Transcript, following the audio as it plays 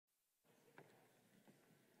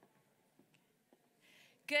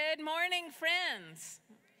Good morning, friends.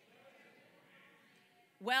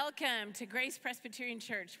 Welcome to Grace Presbyterian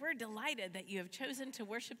Church. We're delighted that you have chosen to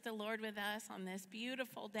worship the Lord with us on this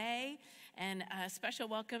beautiful day, and a special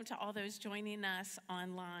welcome to all those joining us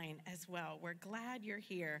online as well. We're glad you're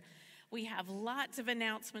here. We have lots of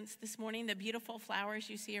announcements this morning. The beautiful flowers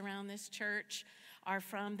you see around this church are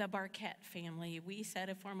from the Barquette family. We said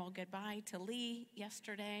a formal goodbye to Lee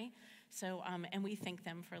yesterday, and we thank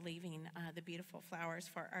them for leaving the beautiful flowers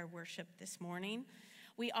for our worship this morning.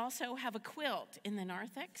 We also have a quilt in the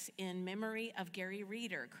narthex in memory of Gary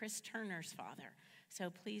Reeder, Chris Turner's father.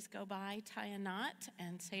 So please go by, tie a knot,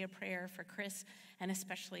 and say a prayer for Chris and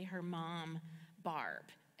especially her mom, Barb,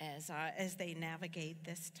 as they navigate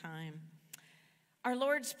this time. Our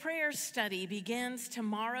Lord's Prayer study begins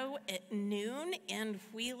tomorrow at noon in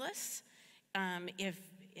Wheelus.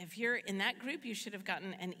 If you're in that group, you should have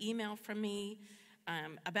gotten an email from me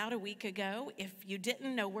about a week ago. If you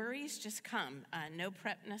didn't, no worries, just come. No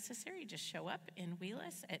prep necessary, just show up in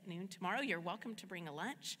Wheelus at noon tomorrow. You're welcome to bring a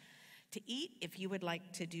lunch to eat if you would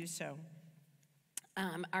like to do so.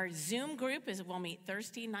 Our Zoom group will meet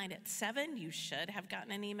Thursday night at 7. You should have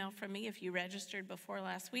gotten an email from me if you registered before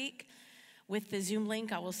last week. With the Zoom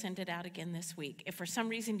link, I will send it out again this week. If for some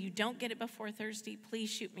reason you don't get it before Thursday, please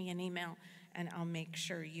shoot me an email and I'll make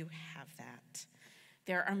sure you have that.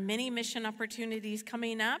 There are many mission opportunities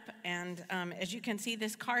coming up, and as you can see,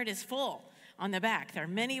 this card is full on the back. There are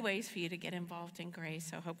many ways for you to get involved in Grace,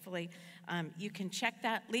 so hopefully you can check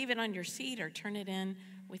that, leave it on your seat, or turn it in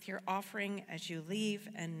with your offering as you leave,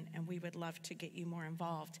 and we would love to get you more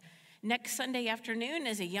involved. Next Sunday afternoon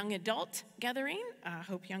is a young adult gathering. I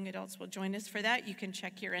hope young adults will join us for that. You can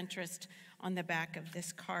check your interest on the back of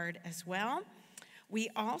this card as well. We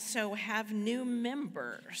also have new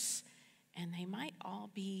members, and they might all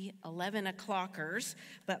be 11 o'clockers,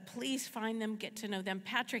 but please find them, get to know them.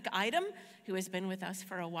 Patrick Idem, who has been with us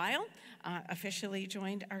for a while, officially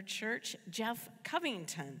joined our church. Jeff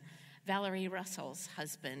Covington, Valerie Russell's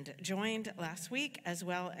husband, joined last week, as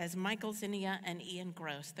well as Michael Zinnia and Ian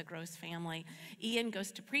Gross, the Gross family. Ian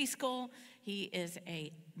goes to preschool. He is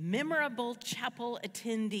a memorable chapel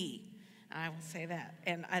attendee. I will say that,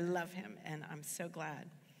 and I love him, and I'm so glad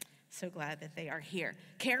that they are here.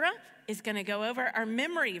 Kara is going to go over our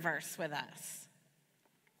memory verse with us.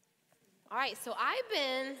 All right, so I've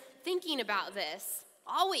been thinking about this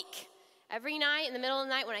all week. Every night in the middle of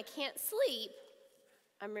the night when I can't sleep,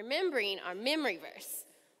 I'm remembering our memory verse,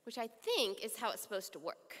 which I think is how it's supposed to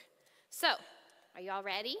work. So, are y'all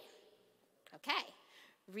ready? Okay.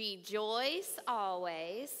 Rejoice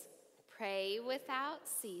always, pray without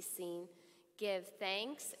ceasing, give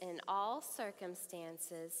thanks in all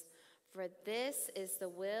circumstances, for this is the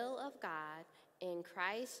will of God in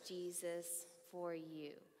Christ Jesus for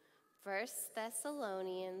you. 1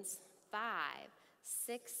 Thessalonians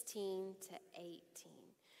 5:16 to 18.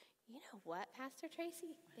 You know what, Pastor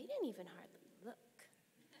Tracy? They didn't even hardly look.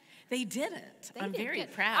 They didn't. I'm very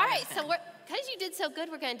good. proud. All right, so because you did so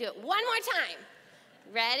good, we're going to do it one more time.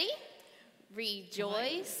 Ready?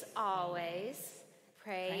 Rejoice always,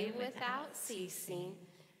 pray without ceasing,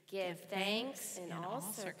 give thanks in all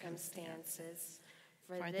circumstances,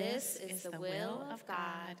 for this is the will of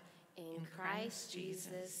God in Christ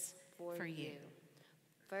Jesus for you.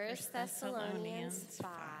 1 Thessalonians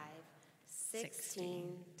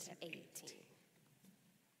 5:16 to 18.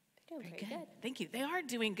 They're doing pretty good. Thank you. They are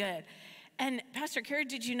doing good. And Pastor Kara,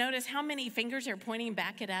 did you notice how many fingers are pointing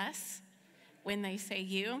back at us when they say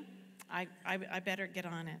you? I better get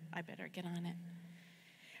on it. I better get on it.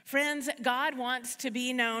 Friends, God wants to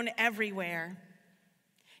be known everywhere.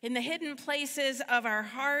 In the hidden places of our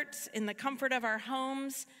hearts, in the comfort of our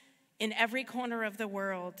homes, in every corner of the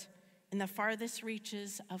world, in the farthest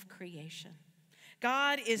reaches of creation.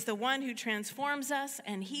 God is the one who transforms us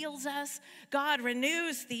and heals us. God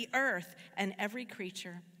renews the earth and every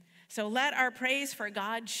creature. So let our praise for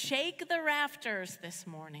God shake the rafters this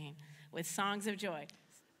morning with songs of joy.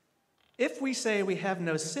 If we say we have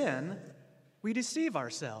no sin, we deceive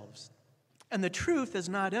ourselves, and the truth is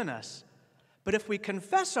not in us. But if we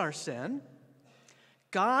confess our sin,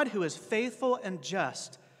 God, who is faithful and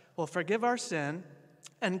just, will forgive our sin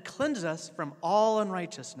and cleanse us from all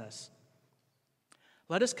unrighteousness.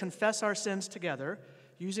 Let us confess our sins together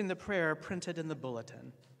using the prayer printed in the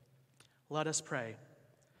bulletin. Let us pray.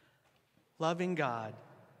 Loving God,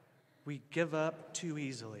 we give up too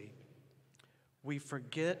easily. We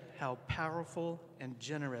forget how powerful and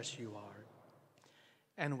generous you are,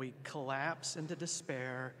 and we collapse into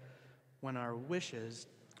despair when our wishes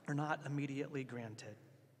are not immediately granted.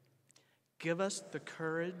 Give us the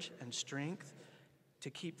courage and strength to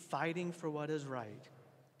keep fighting for what is right,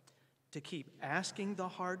 to keep asking the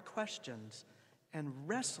hard questions and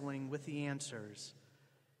wrestling with the answers,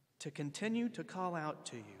 to continue to call out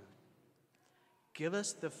to you. Give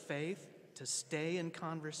us the faith to stay in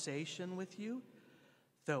conversation with you,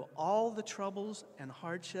 though all the troubles and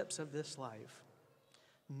hardships of this life,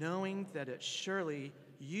 knowing that it's surely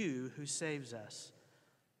you who saves us,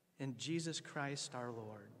 in Jesus Christ our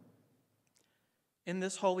Lord. In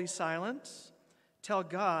this holy silence, tell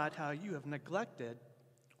God how you have neglected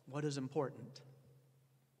what is important.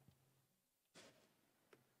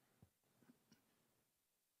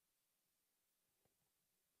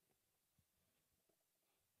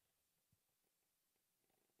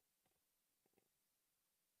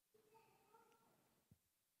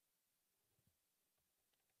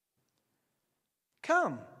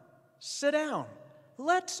 Come, sit down.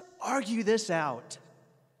 Let's argue this out.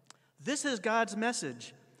 This is God's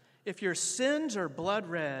message. If your sins are blood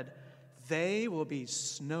red, they will be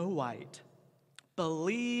snow white.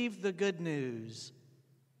 Believe the good news.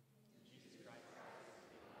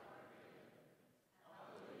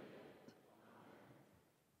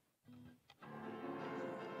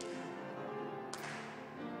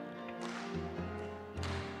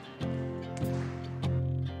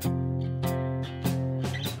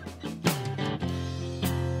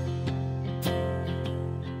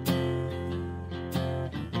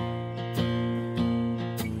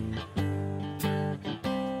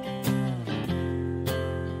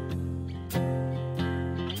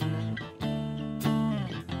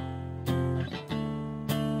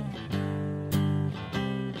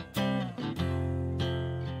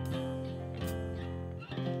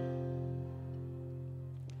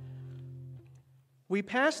 We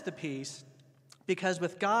pass the peace because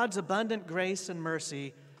with God's abundant grace and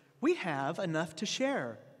mercy, we have enough to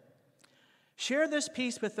share. Share this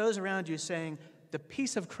peace with those around you, saying, "The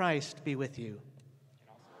peace of Christ be with you."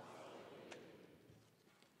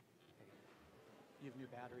 You have new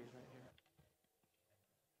batteries right here.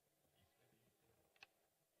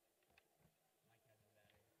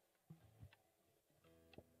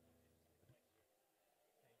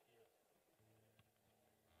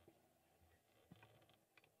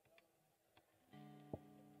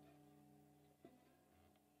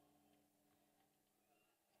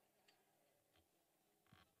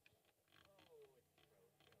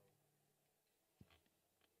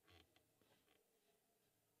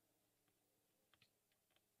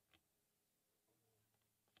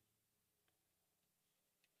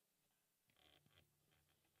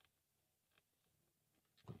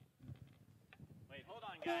 Wait, hold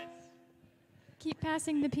on, guys. Keep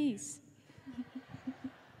passing the peace.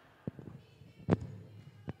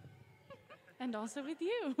 And also with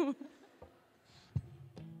you. All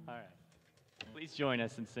right. Please join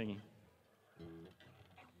us in singing.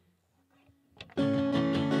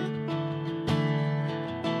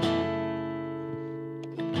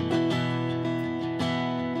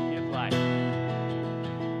 Give life.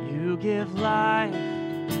 You give life.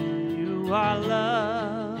 You are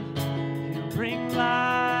love. You bring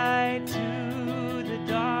light to the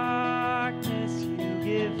darkness. You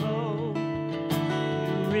give hope.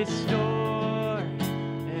 You restore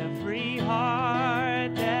every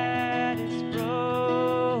heart that is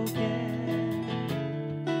broken.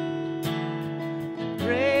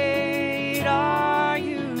 Great are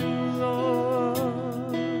you,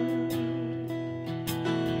 Lord.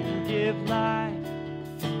 You give life.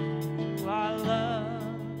 You are love.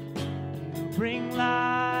 You bring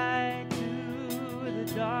light to the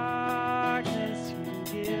darkness.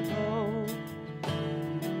 You give hope.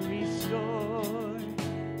 You restore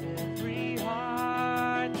every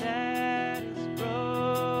heart that is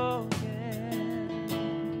broken.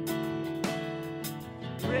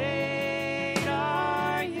 Great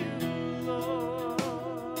are you, Lord.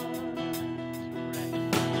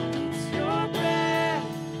 It's your breath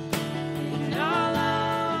in our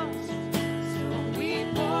lungs, so we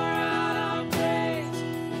pour out our praise.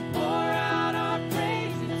 Pour out our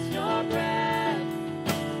praise. It's your breath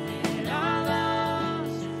in our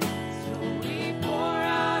lungs, so we pour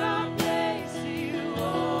out our praise to you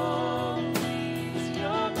only. It's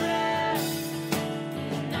your breath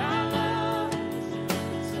in our lungs,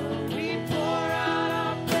 so we pour out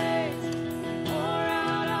our praise. Pour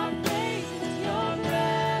out our praise. It's your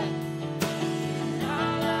breath in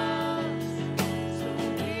our lungs, so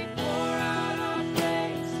we pour out our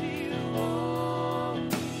praise to you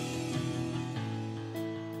only.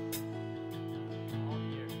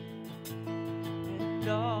 And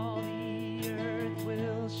all the earth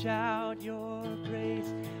will shout your praise.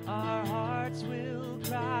 Our hearts will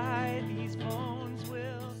cry. These bones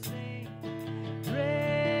will sing.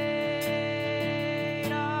 Great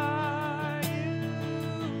are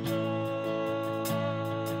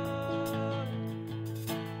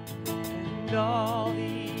and all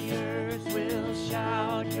the earth will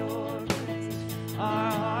shout your praise.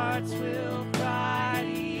 Our hearts will cry,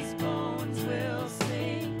 these bones will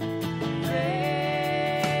sing. Great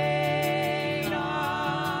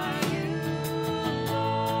are you,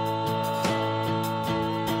 Lord.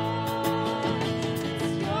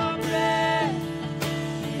 It's your breath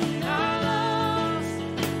in our lungs,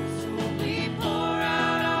 so we pour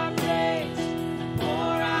out our praise.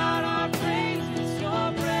 Pour out our praise. It's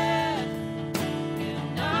your breath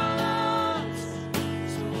in our lungs,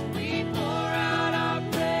 so we pour out our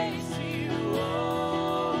praise to you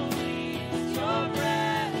only. It's your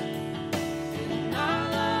breath in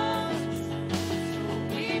our lungs, so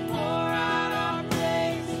we pour out our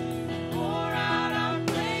praise. Pour out our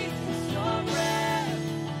praise. It's your breath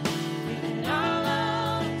in our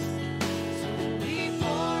lungs, so we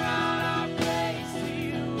pour out our praise to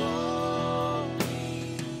you only.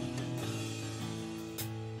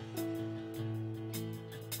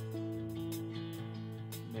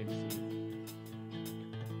 Maybe see.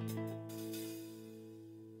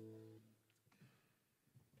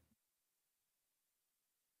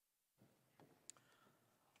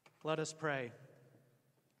 Let us pray.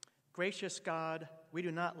 Gracious God, we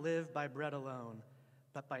do not live by bread alone,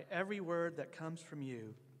 but by every word that comes from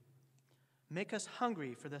you. Make us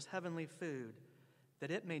hungry for this heavenly food,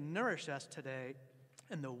 that it may nourish us today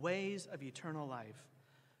in the ways of eternal life.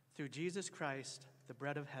 Through Jesus Christ, the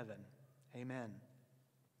bread of heaven. Amen.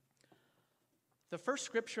 The first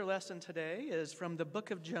scripture lesson today is from the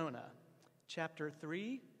book of Jonah, chapter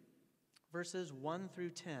 3, verses 1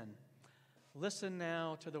 through 10. Listen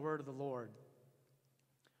now to the word of the Lord.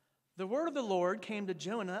 The word of the Lord came to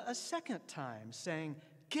Jonah a second time, saying,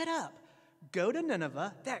 "Get up, go to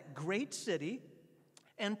Nineveh, that great city,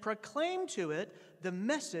 and proclaim to it the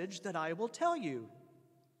message that I will tell you."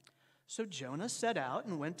 So Jonah set out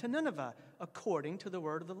and went to Nineveh, according to the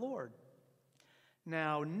word of the Lord.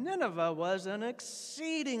 Now Nineveh was an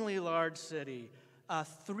exceedingly large city, a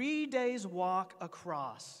 3 days' walk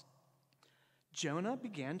across. Jonah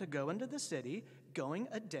began to go into the city, going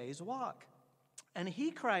a day's walk. And he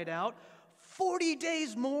cried out, 40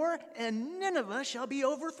 days more, and Nineveh shall be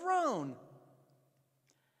overthrown."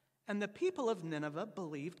 And the people of Nineveh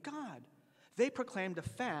believed God. They proclaimed a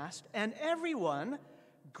fast, and everyone,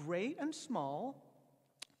 great and small,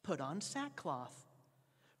 put on sackcloth.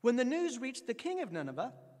 When the news reached the king of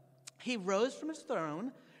Nineveh, he rose from his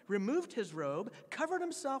throne, removed his robe, covered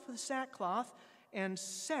himself with sackcloth, and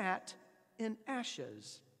sat in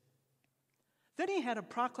ashes. Then he had a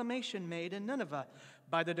proclamation made in Nineveh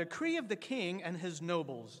by the decree of the king and his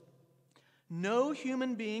nobles. No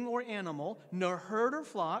human being or animal, nor herd or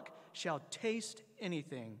flock, shall taste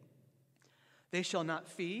anything. They shall not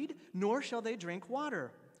feed, nor shall they drink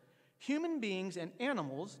water. Human beings and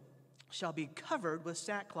animals shall be covered with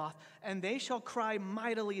sackcloth, and they shall cry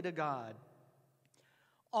mightily to God.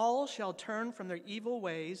 All shall turn from their evil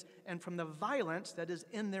ways and from the violence that is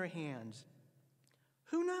in their hands.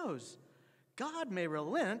 Who knows? God may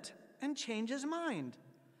relent and change his mind.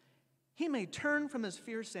 He may turn from his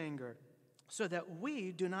fierce anger so that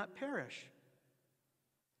we do not perish.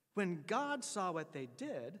 When God saw what they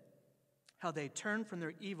did, how they turned from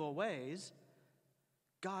their evil ways,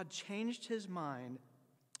 God changed his mind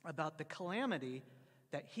about the calamity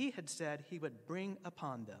that he had said he would bring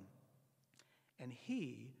upon them. And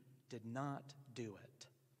he did not do it.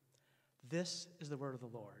 This is the word of the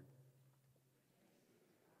Lord.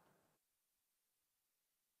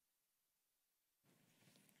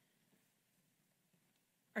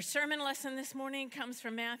 Our sermon lesson this morning comes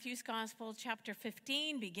from Matthew's Gospel, chapter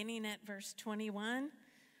 15, beginning at verse 21.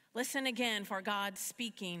 Listen again for God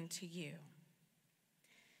speaking to you.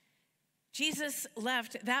 Jesus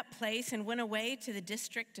left that place and went away to the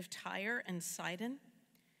district of Tyre and Sidon.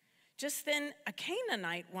 Just then, a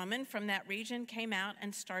Canaanite woman from that region came out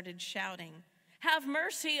and started shouting, "Have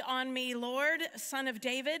mercy on me, Lord, Son of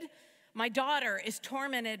David. My daughter is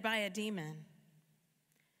tormented by a demon."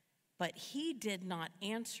 But he did not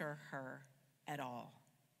answer her at all.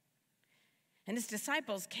 And his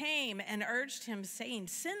disciples came and urged him, saying,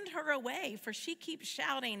 "Send her away, for she keeps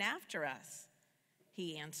shouting after us."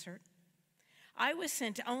 He answered, "I was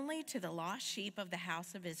sent only to the lost sheep of the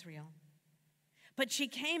house of Israel." But she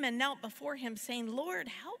came and knelt before him, saying, "Lord,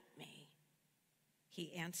 help me."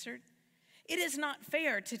 He answered, "It is not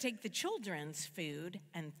fair to take the children's food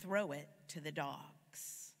and throw it to the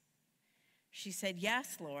dogs." She said,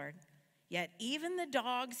 "Yes, Lord, yet even the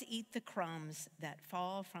dogs eat the crumbs that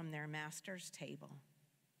fall from their master's table."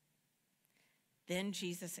 Then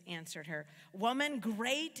Jesus answered her, "Woman,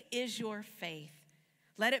 great is your faith.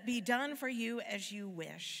 Let it be done for you as you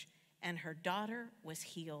wish." and her daughter was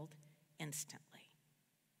healed instantly.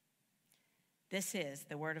 This is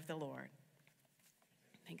the word of the Lord.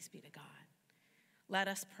 Thanks be to God. Let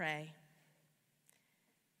us pray.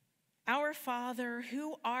 Our Father,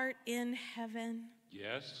 who art in heaven.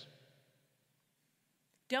 Yes,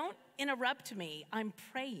 Don't interrupt me. I'm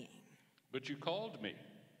praying. but you called me.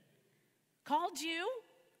 Called you?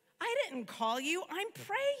 I didn't call you. I'm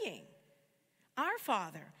praying. Our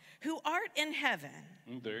Father, who art in heaven.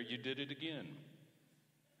 And there you did it again.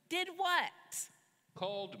 Did what?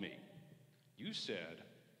 Called me. You said,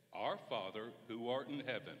 Our Father who art in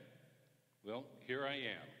heaven. Well, here I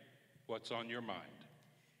am. What's on your mind?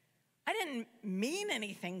 I didn't mean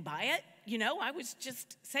anything by it. You know, I was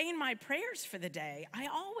just saying my prayers for the day. I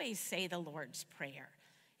always say the Lord's Prayer.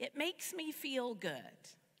 It makes me feel good.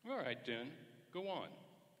 All right, then. Go on.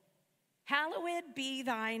 Hallowed be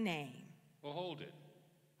thy name. Well, hold it.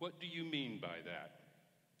 What do you mean by that?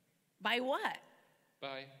 By what?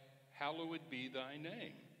 By hallowed be thy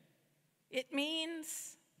name. It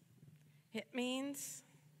means,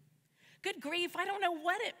 good grief, I don't know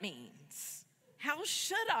what it means. How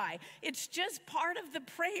should I? It's just part of the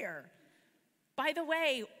prayer. By the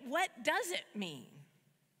way, what does it mean?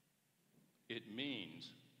 It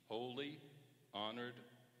means holy, honored,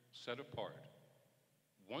 set apart,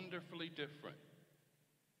 wonderfully different.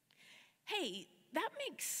 Hey, that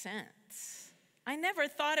makes sense. I never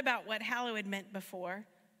thought about what hallowed meant before.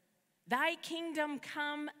 Thy kingdom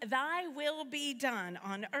come, thy will be done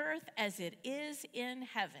on earth as it is in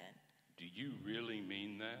heaven. Do you really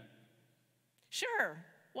mean that? Sure,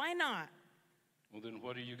 why not? Well, then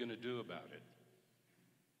what are you going to do about it?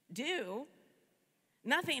 Do?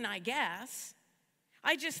 Nothing, I guess.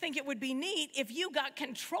 I just think it would be neat if you got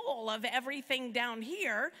control of everything down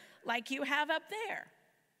here like you have up there.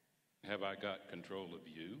 Have I got control of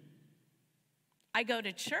you? I go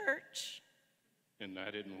to church. And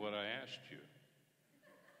that isn't what I asked you.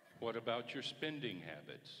 What about your spending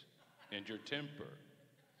habits and your temper?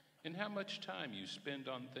 And how much time you spend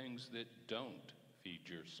on things that don't feed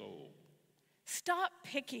your soul? Stop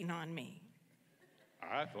picking on me.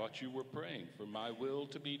 I thought you were praying for my will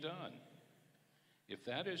to be done. If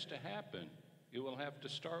that is to happen, it will have to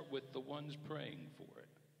start with the ones praying for it.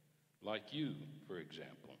 Like you, for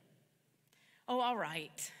example. Oh, all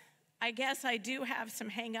right. I guess I do have some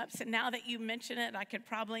hang-ups, and now that you mention it, I could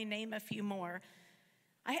probably name a few more.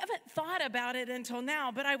 I haven't thought about it until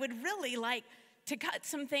now, but I would really like to cut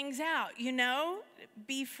some things out, you know?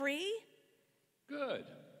 Be free. Good.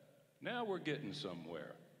 Now we're getting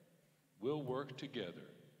somewhere. We'll work together.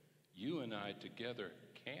 You and I together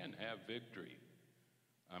can have victory.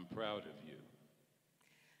 I'm proud of you.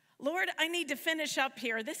 Lord, I need to finish up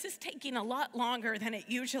here. This is taking a lot longer than it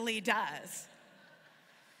usually does.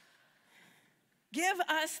 Give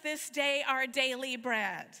us this day our daily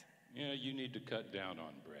bread. Yeah, you need to cut down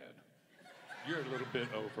on bread. You're a little bit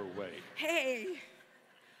overweight. Hey,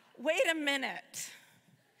 wait a minute.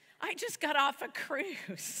 I just got off a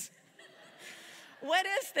cruise. What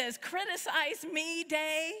is this? Criticize me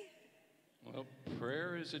day? Well,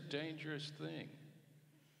 prayer is a dangerous thing.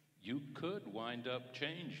 You could wind up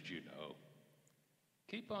changed, you know.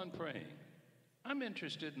 Keep on praying. I'm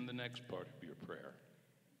interested in the next part of your prayer.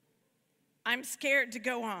 I'm scared to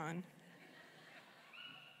go on.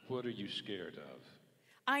 What are you scared of?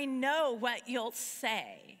 I know what you'll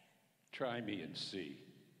say. Try me and see.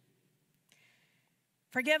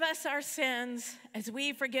 Forgive us our sins as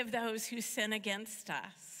we forgive those who sin against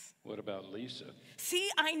us. What about Lisa? See,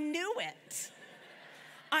 I knew it.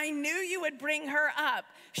 I knew you would bring her up.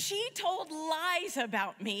 She told lies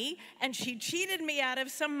about me, and she cheated me out of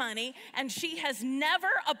some money, and she has never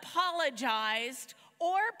apologized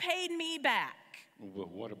or paid me back. Well,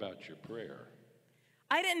 what about your prayer?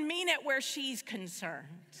 I didn't mean it where she's concerned.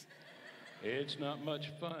 It's not much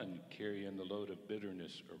fun carrying the load of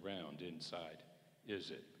bitterness around inside, is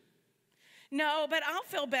it? No, but I'll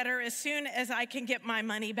feel better as soon as I can get my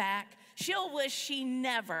money back. She'll wish she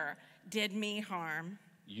never did me harm.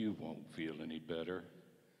 You won't feel any better.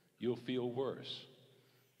 You'll feel worse.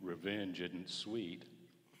 Revenge isn't sweet.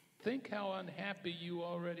 Think how unhappy you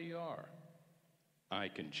already are. I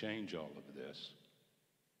can change all of this.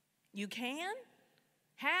 You can?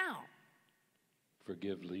 How?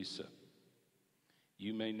 Forgive Lisa.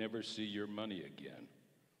 You may never see your money again,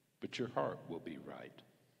 but your heart will be right.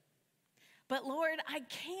 But Lord, I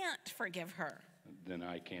can't forgive her. Then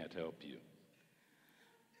I can't help you.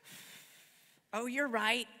 Oh, you're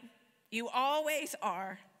right. You always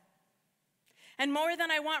are. And more than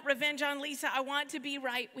I want revenge on Lisa, I want to be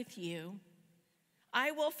right with you.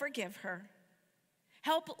 I will forgive her.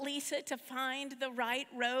 Help Lisa to find the right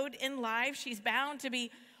road in life. She's bound to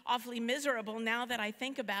be awfully miserable now that I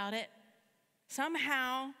think about it.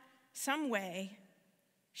 Somehow, some way,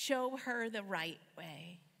 show her the right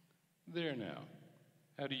way. There now.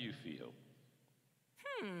 How do you feel?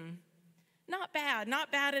 Not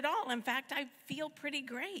bad at all. In fact, I feel pretty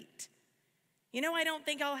great. You know, I don't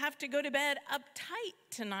think I'll have to go to bed uptight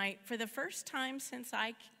tonight for the first time since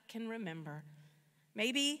I can remember.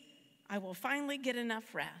 Maybe I will finally get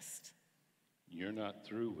enough rest. You're not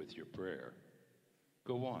through with your prayer.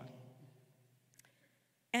 Go on.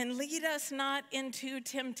 And lead us not into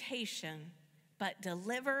temptation, but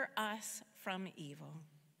deliver us from evil.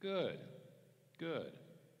 Good.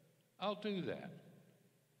 I'll do that.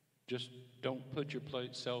 Just don't put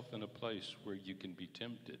yourself in a place where you can be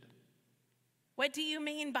tempted. What do you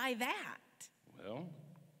mean by that? Well,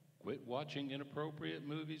 quit watching inappropriate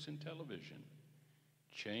movies and television.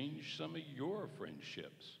 Change some of your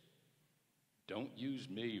friendships. Don't use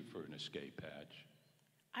me for an escape hatch.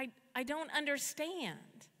 I don't understand.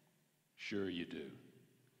 Sure you do.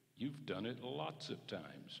 You've done it lots of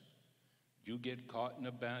times. You get caught in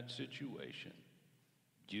a bad situation.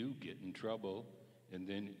 You get in trouble, and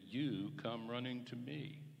then you come running to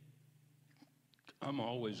me. I'm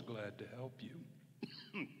always glad to help you.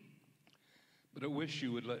 But I wish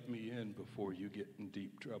you would let me in before you get in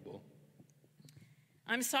deep trouble.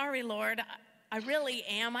 I'm sorry, Lord. I really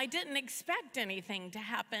am. I didn't expect anything to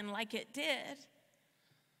happen like it did.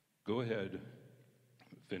 Go ahead,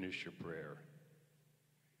 finish your prayer.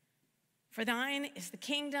 For thine is the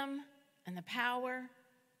kingdom and the power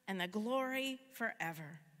and the glory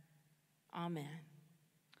forever. Amen.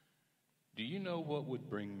 Do you know what would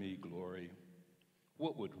bring me glory?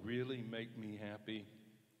 What would really make me happy?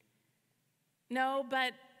 No,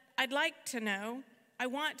 but I'd like to know. I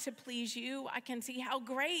want to please you. I can see how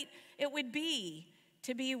great it would be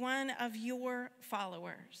to be one of your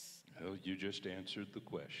followers. Well, you just answered the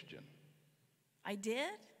question. I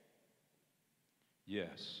did?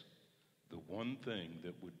 Yes. The one thing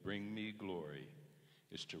that would bring me glory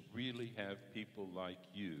is to really have people like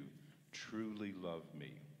you truly love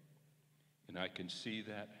me. And I can see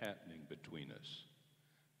that happening between us.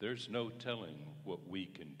 There's no telling what we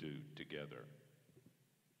can do together.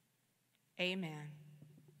 Amen.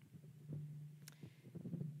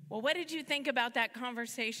 Well, what did you think about that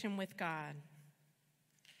conversation with God?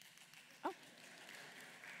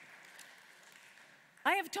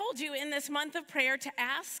 I have told you in this month of prayer to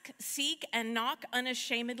ask, seek, and knock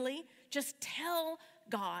unashamedly. Just tell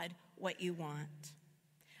God what you want.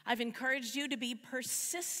 I've encouraged you to be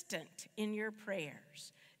persistent in your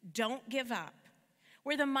prayers. Don't give up.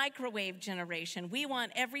 We're the microwave generation. We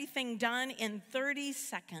want everything done in 30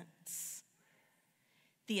 seconds.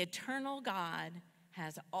 The eternal God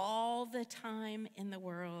has all the time in the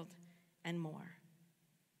world and more.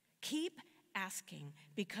 Keep asking,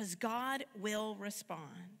 because God will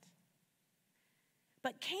respond.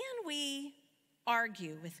 But can we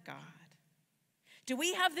argue with God? Do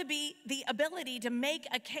we have the ability to make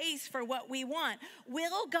a case for what we want?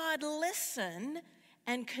 Will God listen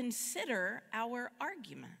and consider our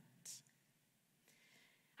argument?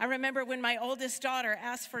 I remember when my oldest daughter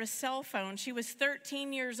asked for a cell phone. She was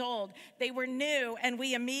 13 years old. They were new, and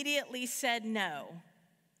we immediately said no.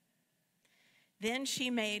 Then she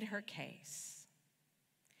made her case.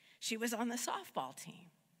 She was on the softball team.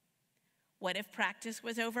 What if practice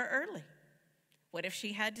was over early? What if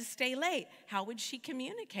she had to stay late? How would she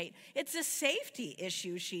communicate? It's a safety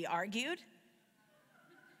issue, she argued.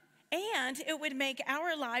 And it would make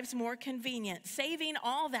our lives more convenient, saving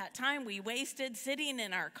all that time we wasted sitting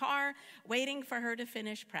in our car waiting for her to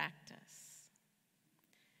finish practice.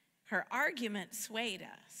 Her argument swayed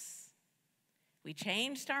us. We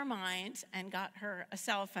changed our minds and got her a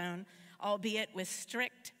cell phone, albeit with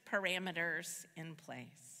strict parameters in place.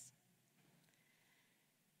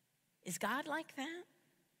 Is God like that?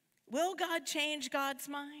 Will God change God's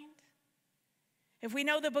mind? If we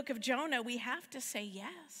know the book of Jonah, we have to say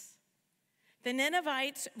yes. The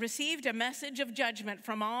Ninevites received a message of judgment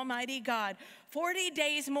from Almighty God. 40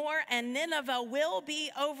 days more and Nineveh will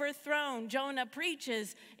be overthrown. Jonah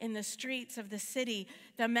preaches in the streets of the city.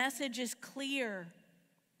 The message is clear.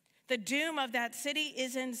 The doom of that city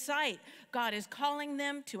is in sight. God is calling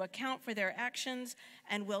them to account for their actions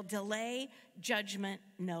and will delay judgment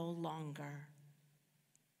no longer.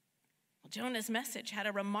 Well, Jonah's message had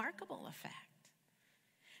a remarkable effect.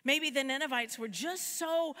 Maybe the Ninevites were just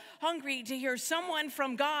so hungry to hear someone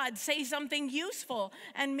from God say something useful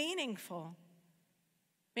and meaningful.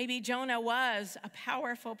 Maybe Jonah was a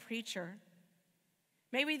powerful preacher.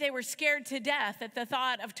 Maybe they were scared to death at the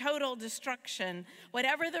thought of total destruction.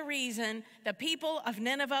 Whatever the reason, the people of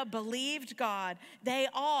Nineveh believed God. They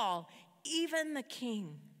all, even the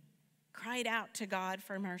king, cried out to God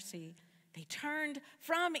for mercy. They turned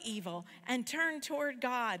from evil and turned toward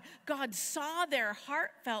God. God saw their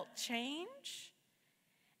heartfelt change,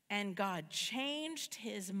 and God changed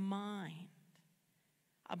his mind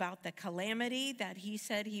about the calamity that he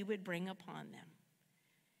said he would bring upon them.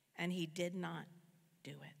 And he did not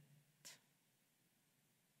do it.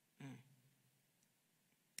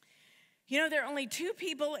 You know, there are only two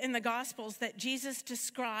people in the Gospels that Jesus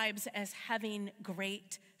describes as having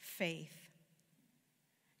great faith.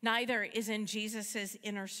 Neither is in Jesus'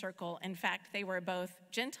 inner circle. In fact, they were both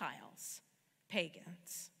Gentiles,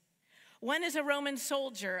 pagans. One is a Roman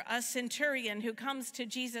soldier, a centurion who comes to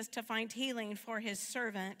Jesus to find healing for his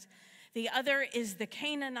servant. The other is the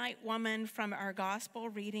Canaanite woman from our gospel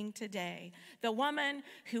reading today, the woman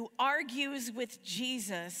who argues with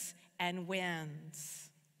Jesus and wins.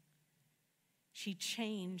 She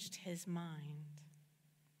changed his mind.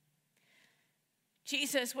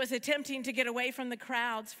 Jesus was attempting to get away from the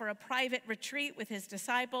crowds for a private retreat with his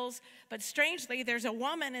disciples, but strangely, there's a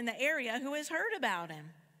woman in the area who has heard about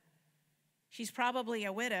him. She's probably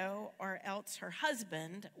a widow, or else her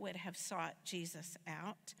husband would have sought Jesus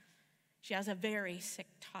out. She has a very sick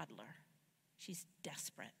toddler. She's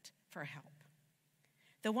desperate for help.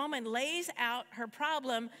 The woman lays out her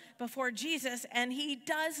problem before Jesus, and he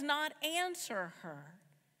does not answer her,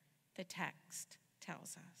 the text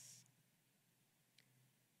tells us.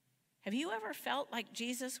 Have you ever felt like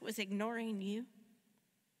Jesus was ignoring you?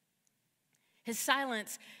 His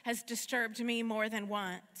silence has disturbed me more than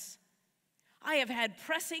once. I have had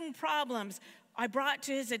pressing problems I brought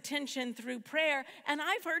to his attention through prayer, and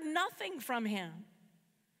I've heard nothing from him.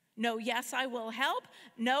 No, yes, I will help.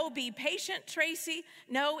 No, be patient, Tracy.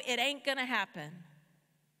 No, it ain't gonna happen.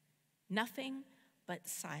 Nothing but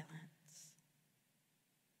silence.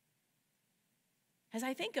 As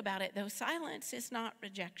I think about it, though, silence is not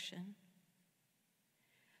rejection.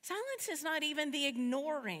 Silence is not even the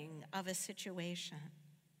ignoring of a situation.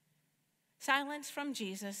 Silence from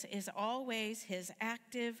Jesus is always his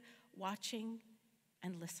active watching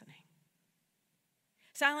and listening.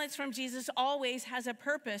 Silence from Jesus always has a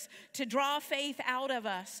purpose to draw faith out of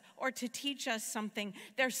us or to teach us something.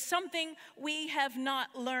 There's something we have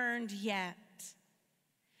not learned yet.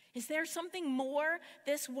 Is there something more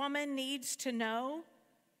this woman needs to know?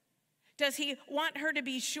 Does he want her to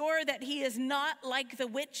be sure that he is not like the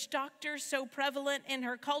witch doctor so prevalent in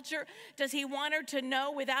her culture? Does he want her to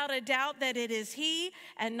know without a doubt that it is he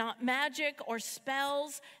and not magic or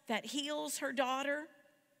spells that heals her daughter?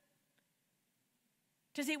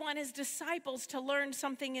 Does he want his disciples to learn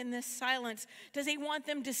something in this silence? Does he want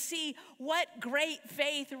them to see what great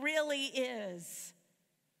faith really is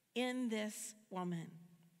in this woman?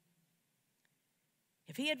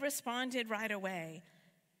 If he had responded right away,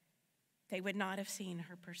 they would not have seen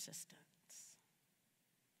her persistence.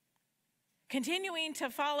 Continuing to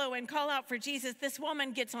follow and call out for Jesus, this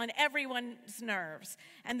woman gets on everyone's nerves,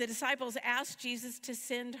 and the disciples ask Jesus to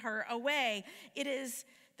send her away. It is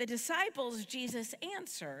the disciples Jesus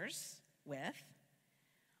answers with,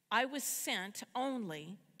 "I was sent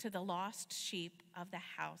only to the lost sheep of the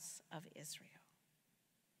house of Israel."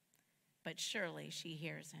 But surely she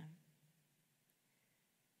hears him.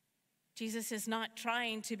 Jesus is not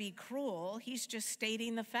trying to be cruel. He's just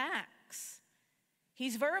stating the facts.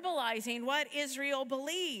 He's verbalizing what Israel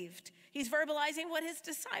believed. He's verbalizing what his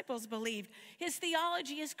disciples believed. His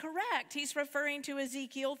theology is correct. He's referring to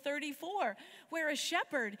Ezekiel 34, where a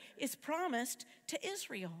shepherd is promised to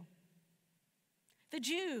Israel. The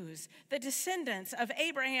Jews, the descendants of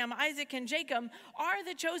Abraham, Isaac, and Jacob, are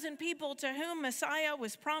the chosen people to whom Messiah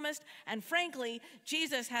was promised, and frankly,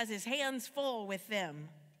 Jesus has his hands full with them.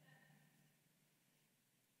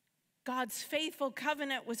 God's faithful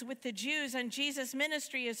covenant was with the Jews, and Jesus'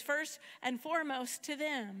 ministry is first and foremost to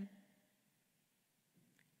them.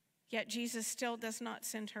 Yet Jesus still does not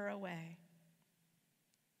send her away.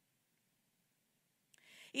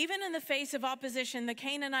 Even in the face of opposition, the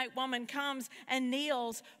Canaanite woman comes and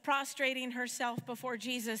kneels, prostrating herself before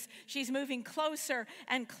Jesus. She's moving closer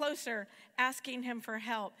and closer, asking him for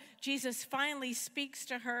help. Jesus finally speaks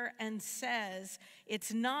to her and says,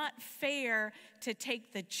 "It's not fair to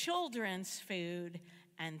take the children's food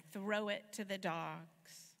and throw it to the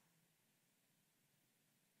dogs."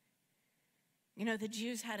 You know, the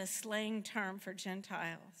Jews had a slang term for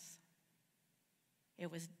Gentiles. It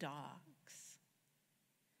was dogs.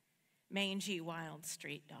 Mangy, wild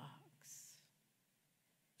street dogs.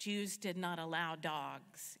 Jews did not allow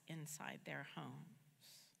dogs inside their homes.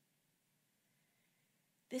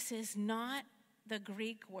 This is not the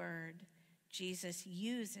Greek word Jesus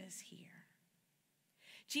uses here.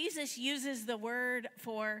 Jesus uses the word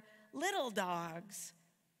for little dogs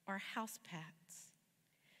or house pets.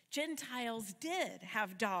 Gentiles did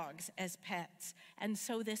have dogs as pets, and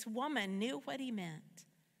so this woman knew what he meant.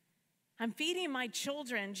 I'm feeding my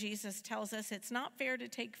children, Jesus tells us. It's not fair to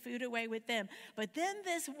take food away with them. But then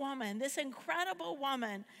this woman, this incredible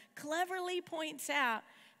woman, cleverly points out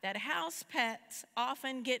that house pets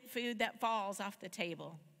often get food that falls off the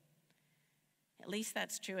table. At least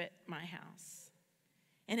that's true at my house.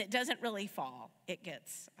 And it doesn't really fall. It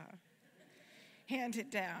gets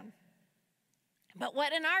handed down. But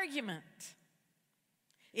what an argument.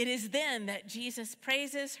 It is then that Jesus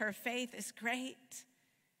praises her faith is great.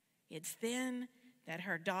 It's then that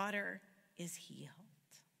her daughter is healed.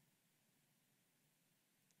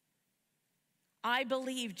 I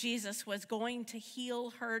believe Jesus was going to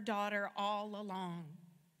heal her daughter all along.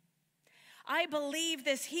 I believe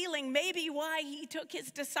this healing may be why he took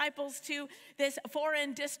his disciples to this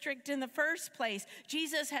foreign district in the first place.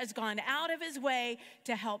 Jesus has gone out of his way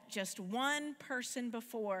to help just one person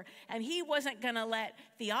before, and he wasn't going to let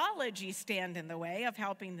theology stand in the way of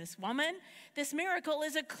helping this woman. This miracle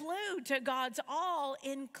is a clue to God's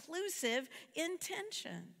all-inclusive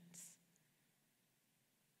intentions.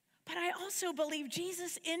 But I also believe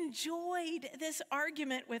Jesus enjoyed this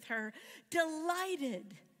argument with her,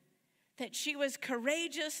 delighted that she was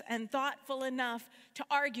courageous and thoughtful enough to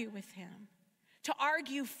argue with him, to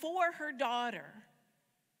argue for her daughter,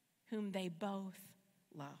 whom they both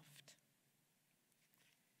loved.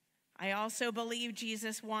 I also believe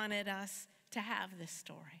Jesus wanted us to have this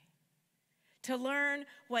story, to learn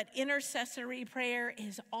what intercessory prayer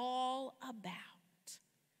is all about,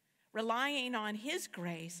 relying on his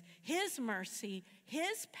grace, his mercy,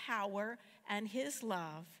 his power, and his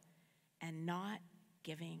love, and not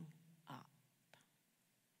giving up.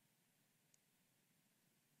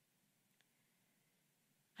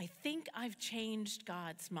 I think I've changed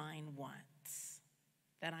God's mind once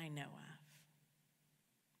that I know of.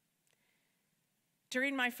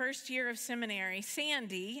 During my first year of seminary,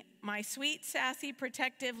 Sandy, my sweet, sassy,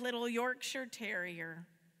 protective little Yorkshire Terrier,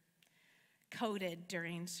 coded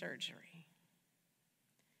during surgery.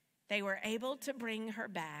 They were able to bring her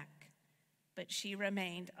back, but she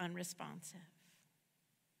remained unresponsive.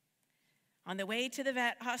 On the way to the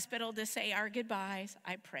vet hospital to say our goodbyes,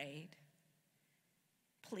 I prayed,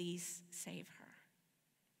 please save her.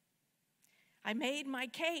 I made my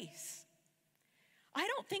case. I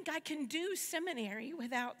don't think I can do seminary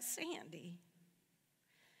without Sandy.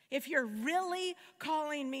 If you're really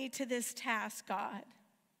calling me to this task, God,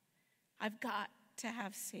 I've got to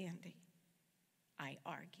have Sandy, I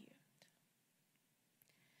argued.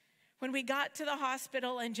 When we got to the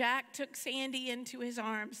hospital and Jack took Sandy into his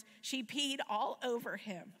arms, she peed all over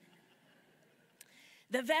him.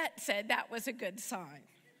 The vet said that was a good sign.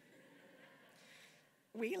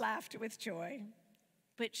 We laughed with joy,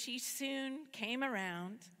 but she soon came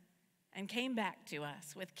around and came back to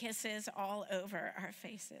us with kisses all over our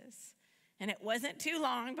faces. And it wasn't too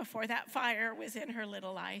long before that fire was in her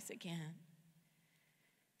little eyes again.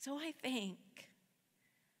 So I think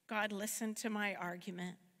God listened to my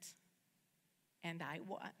argument, and I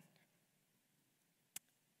won.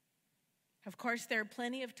 Of course, there are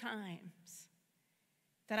plenty of times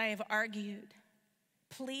that I have argued,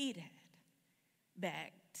 pleaded,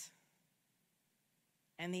 begged,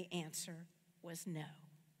 and the answer was no.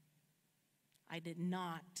 I did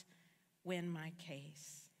not win my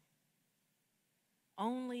case.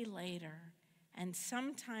 Only later, and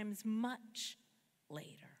sometimes much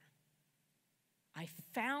later, I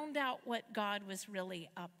found out what God was really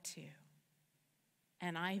up to,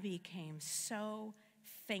 and I became so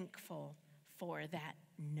thankful for that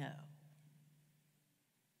no.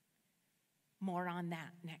 More on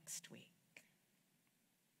that next week.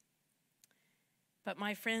 But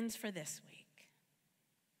my friends, for this week,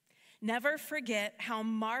 never forget how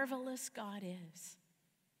marvelous God is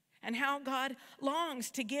and how God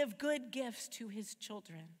longs to give good gifts to his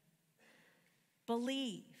children.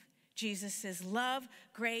 Believe Jesus' love,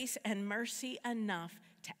 grace, and mercy enough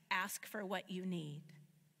to ask for what you need.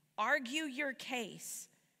 Argue your case.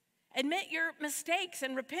 Admit your mistakes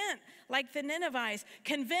and repent like the Ninevites.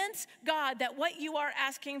 Convince God that what you are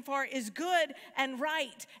asking for is good and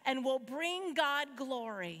right and will bring God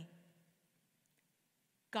glory.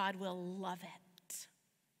 God will love it.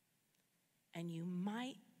 And you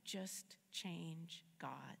might just change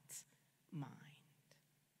God's mind.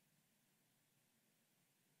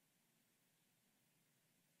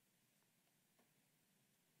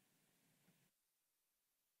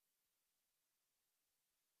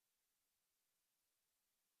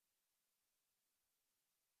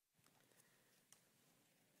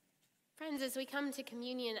 Friends, as we come to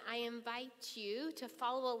communion, I invite you to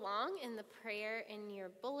follow along in the prayer in your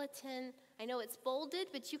bulletin. I know it's bolded,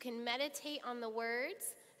 but you can meditate on the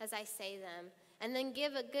words as I say them, and then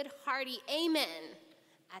give a good hearty amen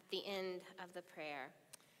at the end of the prayer.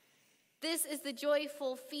 This is the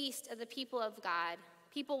joyful feast of the people of God.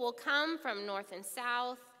 People will come from north and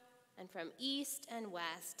south and from east and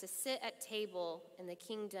west to sit at table in the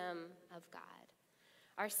kingdom of God.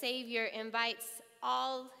 Our Savior invites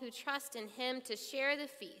all who trust in him to share the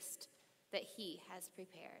feast that he has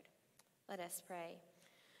prepared. Let us pray.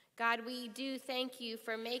 God, we do thank you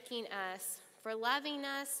for making us, for loving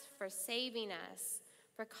us, for saving us,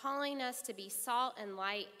 for calling us to be salt and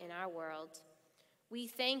light in our world. We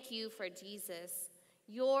thank you for Jesus,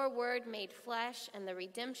 your word made flesh and the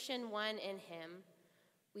redemption won in him.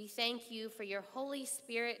 We thank you for your Holy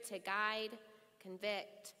Spirit to guide,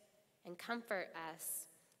 convict, and comfort us,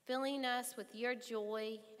 filling us with your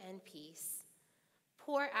joy and peace.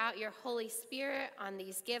 Pour out your Holy Spirit on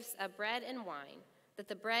these gifts of bread and wine, that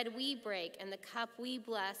the bread we break and the cup we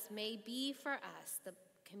bless may be for us the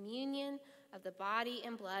communion of the body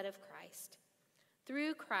and blood of Christ.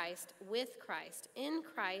 Through Christ, with Christ, in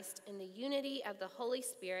the unity of the Holy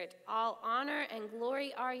Spirit, all honor and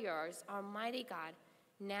glory are yours, Almighty God,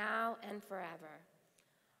 now and forever.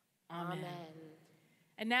 Amen.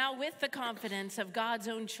 And now, with the confidence of God's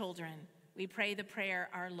own children, we pray the prayer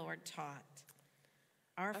our Lord taught.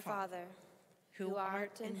 Our Father, who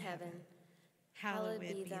art in heaven, hallowed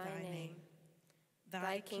be thy name.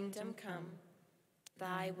 Thy kingdom come,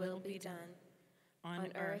 thy will be done,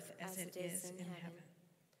 on earth as it is in heaven.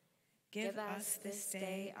 Give us this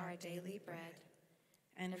day our daily bread,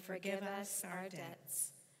 and forgive us our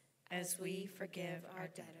debts, as we forgive our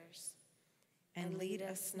debtors. And lead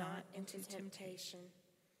us not into temptation,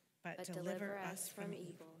 but deliver us from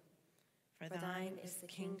evil. For thine is the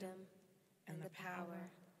kingdom, and the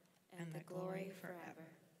power, and the glory forever.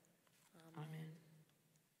 Amen.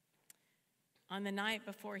 On the night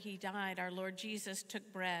before he died, our Lord Jesus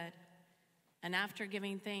took bread, and after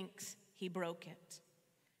giving thanks, he broke it.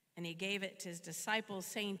 And he gave it to his disciples,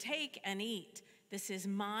 saying, "Take and eat. This is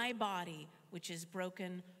my body, which is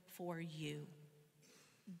broken for you.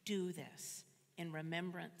 Do this in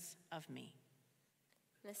remembrance of me."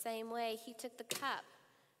 In the same way, he took the cup.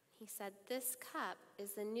 He said, "This cup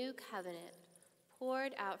is the new covenant,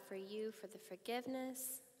 poured out for you for the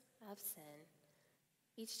forgiveness of sin.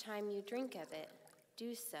 Each time you drink of it,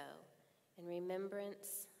 do so in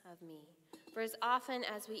remembrance of me. For as often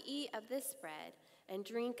as we eat of this bread and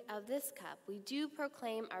drink of this cup, we do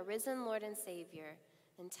proclaim our risen Lord and Savior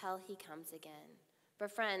until he comes again. For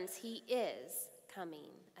friends, he is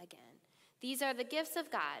coming again. These are the gifts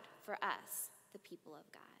of God for us, the people of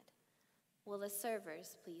God. Will the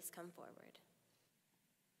servers please come forward?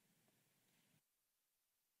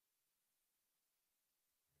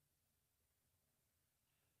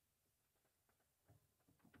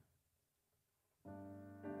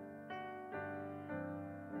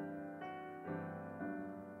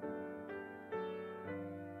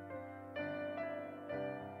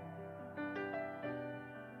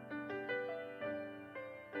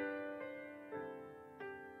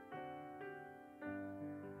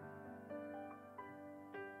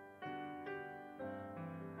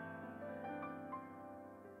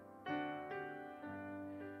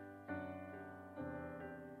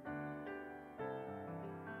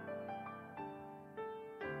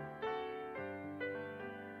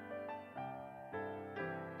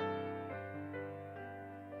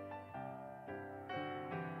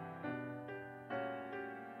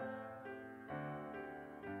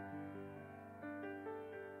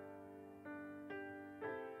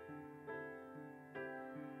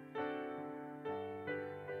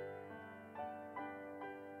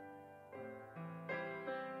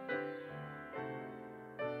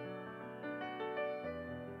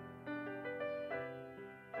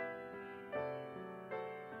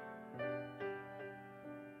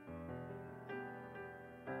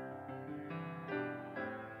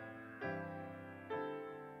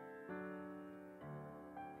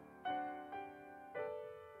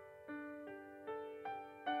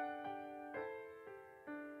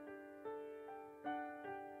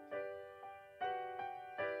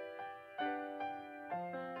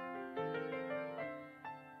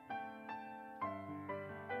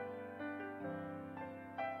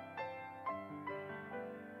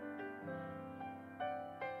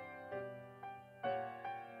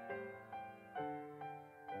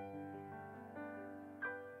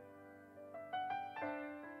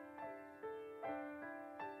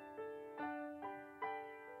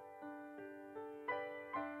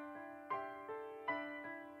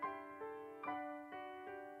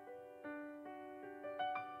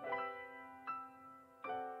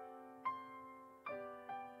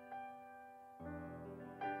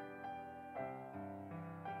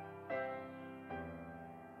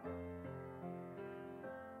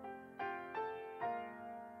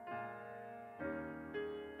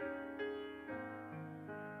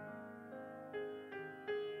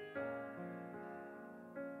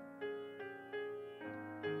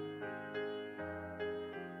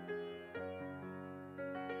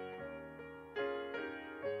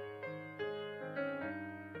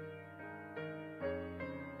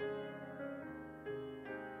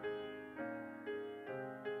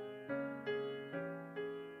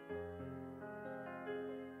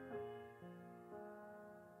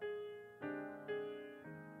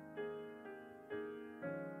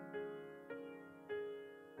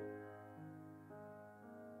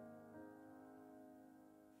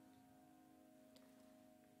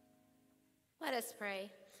 Let us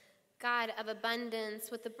pray. God of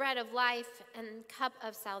abundance, with the bread of life and cup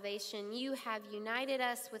of salvation, you have united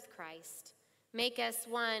us with Christ. Make us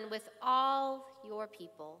one with all your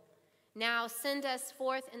people. Now send us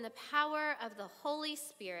forth in the power of the Holy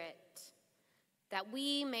Spirit, that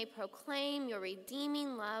we may proclaim your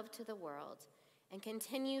redeeming love to the world and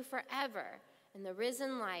continue forever in the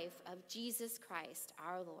risen life of Jesus Christ,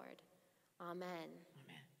 our Lord. Amen. Amen.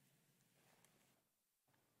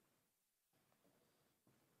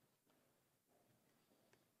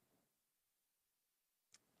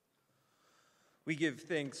 We give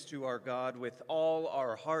thanks to our God with all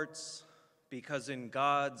our hearts, because in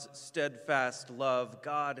God's steadfast love,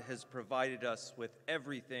 God has provided us with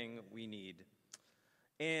everything we need.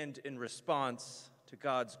 And in response to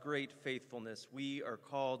God's great faithfulness, we are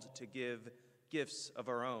called to give gifts of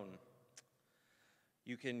our own.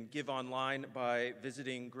 You can give online by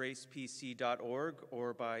visiting gracepc.org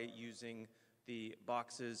or by using the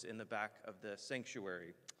boxes in the back of the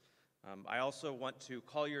sanctuary. I also want to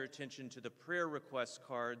call your attention to the prayer request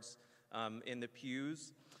cards in the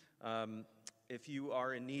pews. If you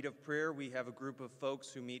are in need of prayer, we have a group of folks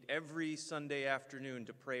who meet every Sunday afternoon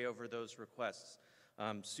to pray over those requests.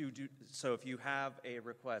 So if you have a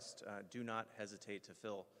request, do not hesitate to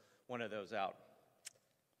fill one of those out.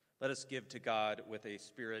 Let us give to God with a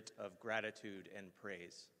spirit of gratitude and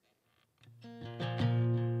praise.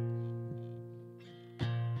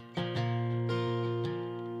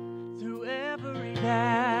 Through every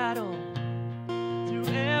battle, through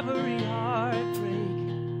every heartbreak,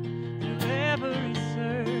 through every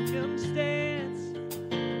circumstance,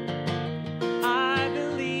 I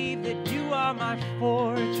believe that you are my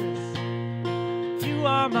fortress, you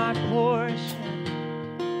are my portion,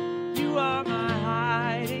 you are my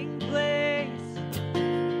hiding place.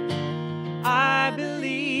 I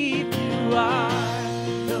believe you are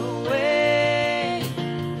the way,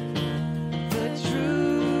 the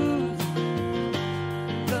truth,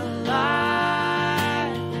 the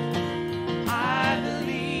light. I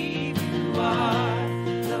believe you are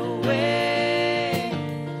the way,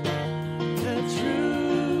 the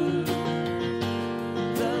truth,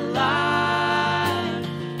 the light.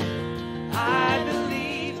 I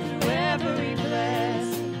believe through every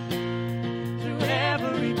blessing, through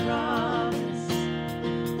every promise,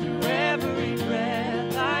 through every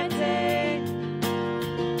breath I take.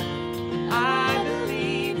 I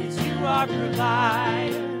believe that you are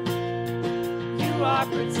provider, you are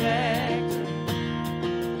protector,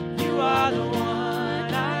 you are the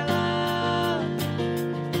one I love.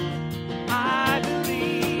 I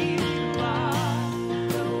believe you are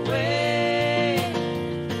the way,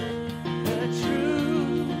 the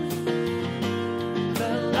truth,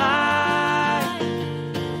 the light.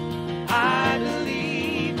 I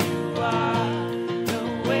believe you are the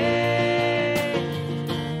way,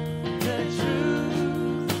 the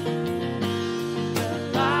truth, the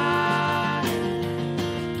light.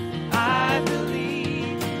 I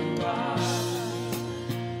believe you are.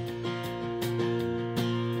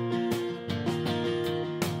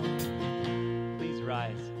 Please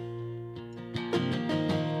rise.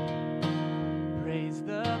 Praise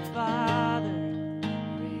the Father,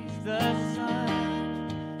 praise the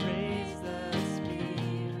Son, praise the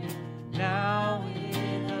Spirit, now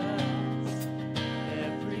with us,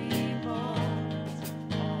 every moment,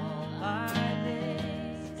 all my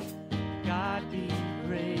days. God be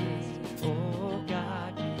praised, oh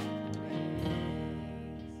God be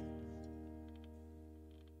praised.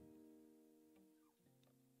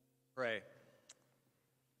 Pray.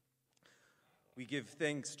 We give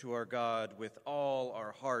thanks to our God with all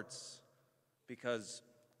our hearts, because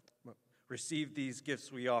receive these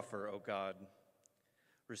gifts we offer, O God.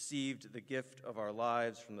 Received the gift of our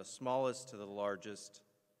lives from the smallest to the largest.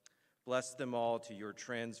 Bless them all to your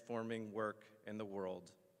transforming work in the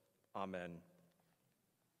world. Amen.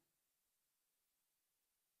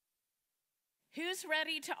 Who's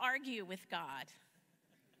ready to argue with God?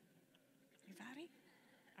 Everybody?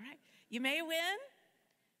 All right. You may win,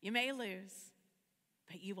 you may lose,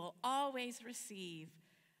 but you will always receive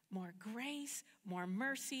more grace, more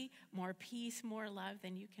mercy, more peace, more love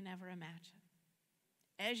than you can ever imagine.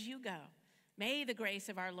 As you go, may the grace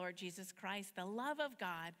of our Lord Jesus Christ, the love of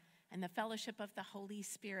God, and the fellowship of the Holy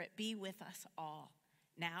Spirit be with us all,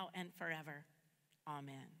 now and forever.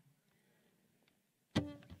 Amen.